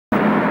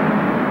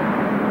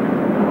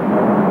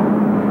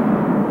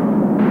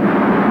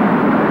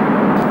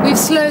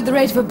slowed the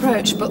rate of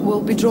approach, but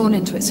we'll be drawn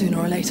into it sooner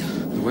or later.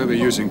 The way we're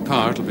using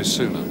power, it'll be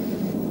sooner.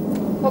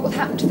 What will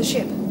happen to the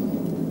ship?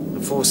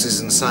 The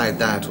forces inside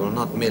that will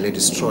not merely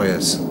destroy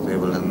us, they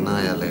will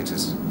annihilate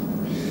us.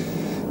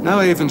 Now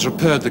Avon's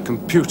repaired the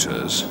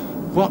computers,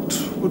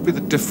 what would be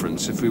the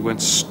difference if we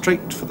went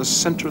straight for the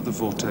center of the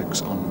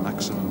vortex on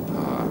maximum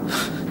power?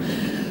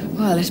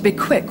 Well, it'll be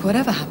quick,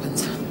 whatever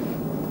happens.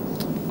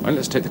 Well,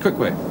 let's take the quick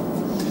way.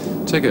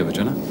 Take over,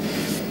 Jenna.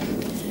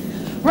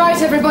 Right,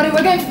 everybody,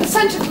 we're going to the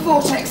center of the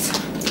vortex.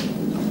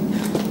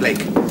 Blake,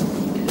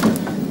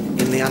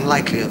 in the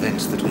unlikely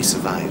event that we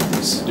survive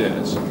this,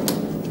 Yes.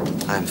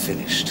 I'm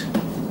finished.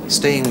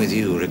 Staying with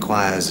you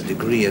requires a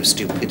degree of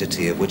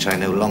stupidity of which I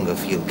no longer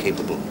feel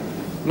capable.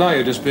 Now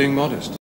you're just being modest.